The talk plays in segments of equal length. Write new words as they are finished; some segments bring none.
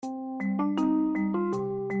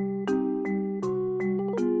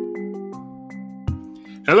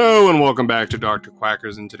Hello and welcome back to Dr.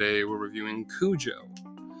 Quackers, and today we're reviewing Cujo.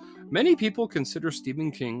 Many people consider Stephen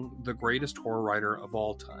King the greatest horror writer of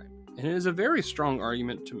all time, and it is a very strong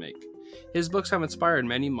argument to make. His books have inspired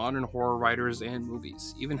many modern horror writers and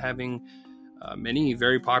movies, even having many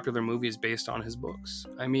very popular movies based on his books.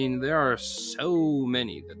 I mean, there are so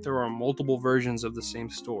many that there are multiple versions of the same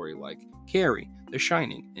story, like Carrie, The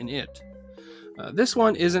Shining, and It. This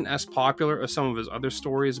one isn't as popular as some of his other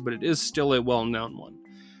stories, but it is still a well-known one.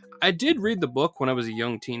 I did read the book when I was a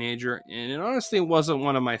young teenager, and it honestly wasn't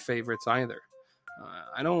one of my favorites either.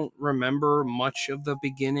 I don't remember much of the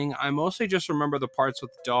beginning. I mostly just remember the parts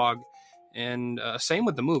with the dog, and same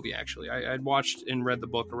with the movie, actually. I'd watched and read the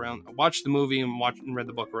book around... I watched the movie and read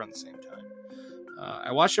the book around the same time.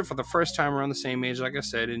 I watched it for the first time around the same age, like I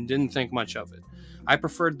said, and didn't think much of it. I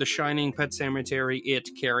preferred The Shining, Pet Sematary, It,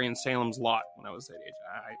 Carrie, and Salem's Lot when I was that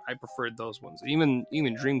age. I preferred those ones. Even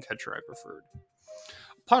Dreamcatcher I preferred.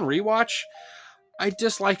 Upon rewatch, I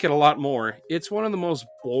dislike it a lot more. It's one of the most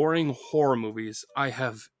boring horror movies I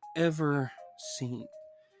have ever seen.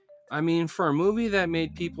 I mean, for a movie that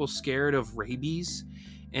made people scared of rabies,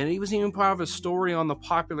 and it was even part of a story on the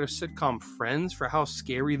popular sitcom Friends for how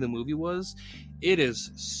scary the movie was, it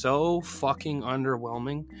is so fucking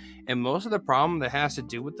underwhelming. And most of the problem that has to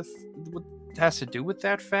do with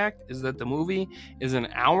that fact is that the movie is an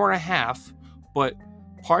hour and a half, but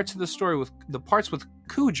parts of the story with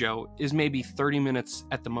Cujo is maybe 30 minutes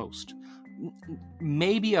at the most.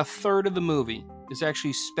 Maybe a third of the movie is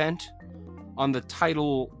actually spent on the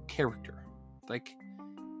title character. Like,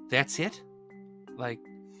 that's it? Like,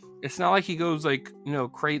 it's not like he goes like,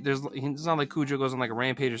 it's not like Cujo goes on like a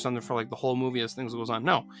rampage or something for like the whole movie as things goes on.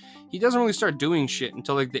 No, he doesn't really start doing shit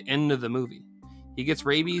until like the end of the movie. He gets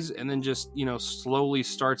rabies and then just, slowly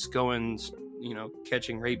starts going,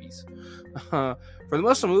 catching rabies. For the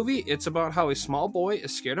most of the movie, it's about how a small boy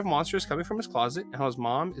is scared of monsters coming from his closet and how his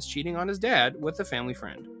mom is cheating on his dad with a family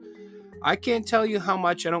friend. I can't tell you how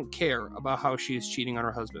much I don't care about how she is cheating on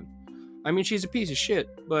her husband. I mean, she's a piece of shit,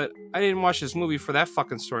 but I didn't watch this movie for that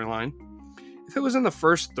fucking storyline. If it was in the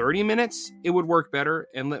first 30 minutes, it would work better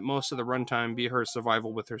and let most of the runtime be her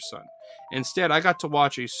survival with her son. Instead, I got to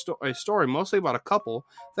watch a story mostly about a couple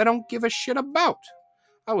that I don't give a shit about.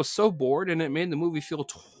 I was so bored, and it made the movie feel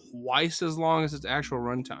twice as long as its actual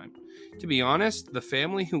runtime. To be honest, the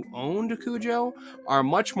family who owned Cujo are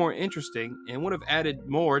much more interesting and would have added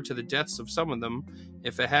more to the deaths of some of them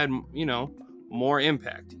if it had, more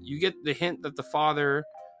impact. You get the hint that the father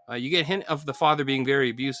being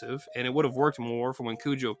very abusive, and it would have worked more for when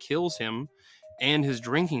Cujo kills him and his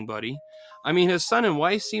drinking buddy. I mean, his son and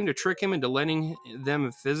wife seemed to trick him into letting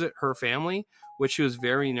them visit her family, which she was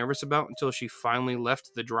very nervous about until she finally left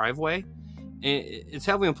the driveway. And it's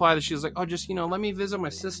heavily implied that she was like, oh, just, let me visit my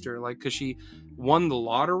sister, like, because she won the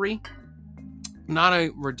lottery. Not a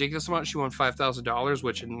ridiculous amount. She won $5,000,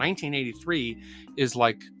 which in 1983 is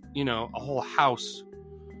like, a whole house.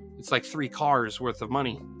 It's like 3 cars worth of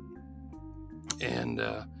money. And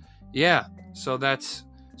so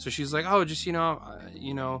she's like, oh, just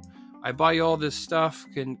I buy you all this stuff.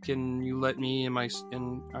 Can you let me and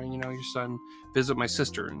your son visit my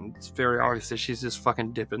sister? And it's very obvious that she's just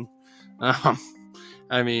fucking dipping.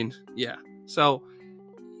 I mean, yeah. So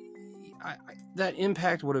that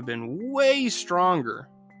impact would have been way stronger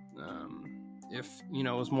if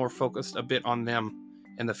it was more focused a bit on them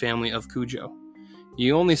and the family of Cujo.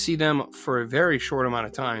 You only see them for a very short amount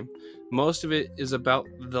of time. Most of it is about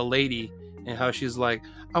the lady and how she's like,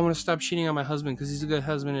 I want to stop cheating on my husband because he's a good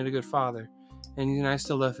husband and a good father. And I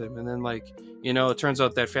still love him. And then, it turns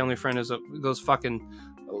out that family friend goes fucking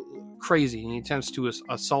crazy. And he attempts to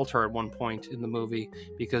assault her at one point in the movie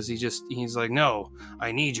because he's like, no,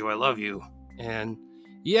 I need you. I love you. And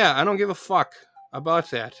yeah, I don't give a fuck about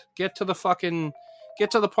that. Get to the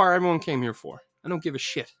part everyone came here for. I don't give a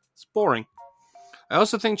shit. It's boring. I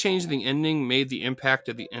also think changing the ending made the impact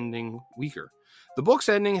of the ending weaker. The book's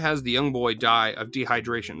ending has the young boy die of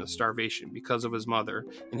dehydration and starvation because of his mother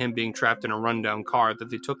and him being trapped in a rundown car that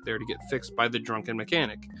they took there to get fixed by the drunken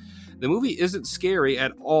mechanic. The movie isn't scary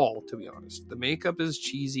at all, to be honest. The makeup is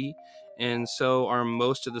cheesy, and so are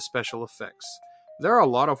most of the special effects. There are a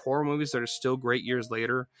lot of horror movies that are still great years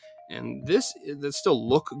later, and that still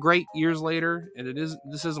look great years later, and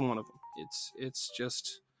this isn't one of them. It's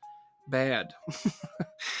just bad.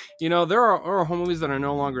 There are horror movies that are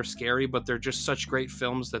no longer scary, but they're just such great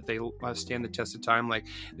films that they stand the test of time, like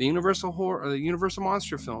the Universal horror or the Universal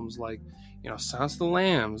monster films, like Silence of the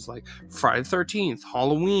Lambs, like Friday the 13th,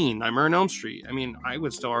 Halloween, Nightmare on Elm Street. I mean, I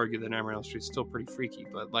would still argue that Nightmare on Elm Street is still pretty freaky,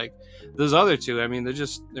 but like those other two, I mean,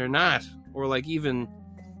 they're not. Or like even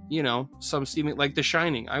some Stephen, like The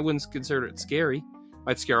Shining. I wouldn't consider it scary.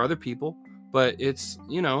 Might scare other people, but it's,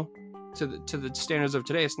 to the standards of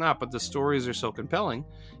today, it's not. But the stories are so compelling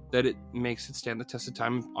that it makes it stand the test of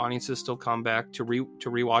time. Audiences still come back to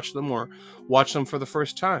rewatch them or watch them for the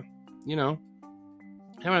first time. You know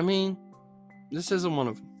what I mean? This isn't one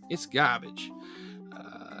of them. It's garbage.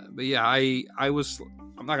 But yeah, I'm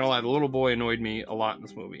not gonna lie, the little boy annoyed me a lot in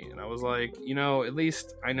this movie, and I was like, at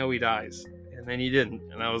least I know he dies, and then he didn't,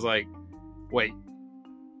 and I was like, wait,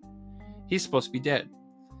 he's supposed to be dead.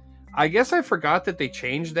 I guess I forgot that they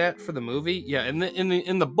changed that for the movie. Yeah,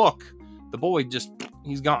 in the book, the boy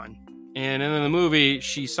he's gone, and in the movie,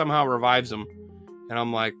 she somehow revives him, and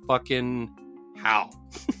I'm like, fucking how?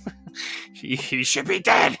 he should be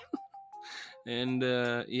dead. And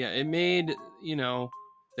it made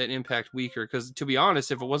that impact weaker, because to be honest,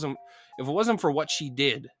 if it wasn't for what she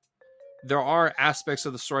did, there are aspects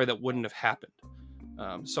of the story that wouldn't have happened.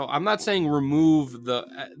 So I'm not saying remove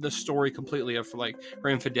the story completely of like her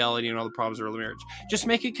infidelity and all the problems of early marriage. Just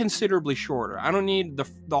make it considerably shorter. I don't need the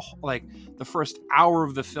first hour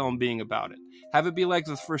of the film being about it. Have it be like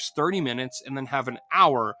the first 30 minutes and then have an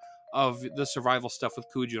hour of the survival stuff with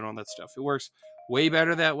Cujo and all that stuff. It works way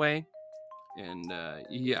better that way. And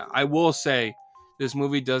I will say this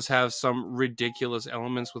movie does have some ridiculous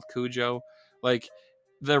elements with Cujo. Like,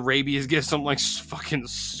 the rabies gives some like fucking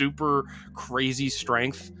super crazy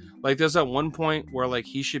strength. Like, there's that one point where like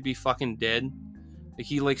he should be fucking dead. Like,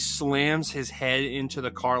 he like slams his head into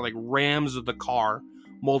the car, like rams the car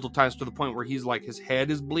multiple times to the point where he's like, his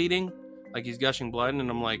head is bleeding, like he's gushing blood. And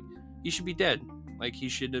I'm like, he should be dead. Like, he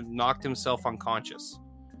should have knocked himself unconscious.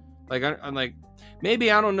 Like, I'm like,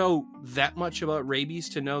 maybe I don't know that much about rabies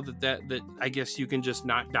to know that I guess you can just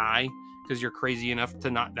not die because you're crazy enough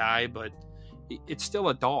to not die, but it's still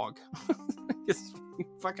a dog. You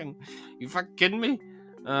fucking kidding me?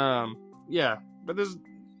 Yeah, but this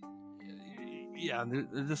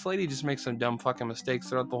lady just makes some dumb fucking mistakes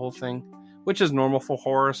throughout the whole thing, which is normal for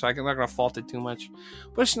horror, so I'm not gonna fault it too much.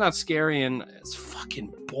 But it's not scary, and it's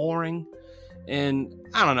fucking boring. And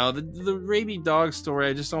I don't know, the rabies dog story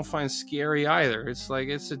I just don't find scary either. It's like,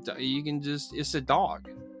 it's a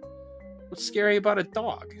dog. What's scary about a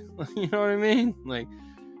dog? You know what I mean? Like,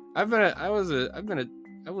 I was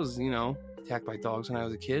attacked by dogs when I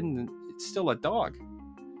was a kid, and it's still a dog.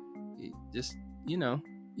 You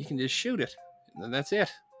can just shoot it, and that's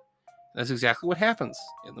it. That's exactly what happens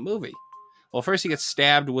in the movie. Well, first he gets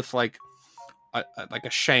stabbed with like a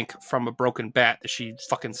shank from a broken bat that she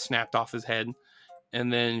fucking snapped off his head,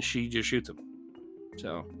 and then she just shoots him.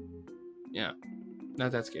 So, yeah,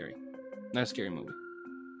 not that scary. Not a scary movie.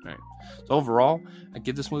 All right. So overall, I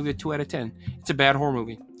give this movie a 2 out of 10. It's a bad horror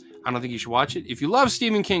movie. I don't think you should watch it. If you love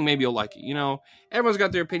Stephen King, maybe you'll like it. Everyone's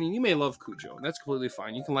got their opinion. You may love Cujo, and that's completely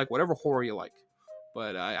fine. You can like whatever horror you like,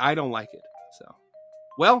 but I don't like it. So,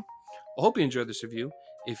 well, I hope you enjoyed this review.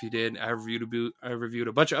 If you did, I reviewed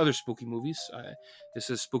a bunch of other spooky movies.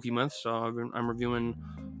 This is spooky month, so I'm reviewing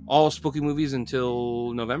all spooky movies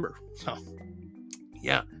until November. So,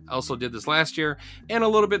 yeah, I also did this last year and a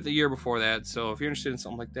little bit the year before that. So if you're interested in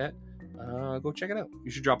something like that, go check it out.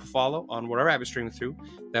 You should drop a follow on whatever app you're streaming through.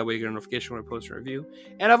 That way you get a notification when I post a review.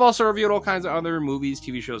 And I've also reviewed all kinds of other movies,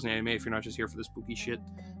 TV shows, and anime if you're not just here for the spooky shit.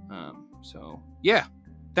 So, yeah,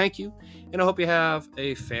 thank you. And I hope you have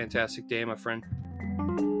a fantastic day, my friend.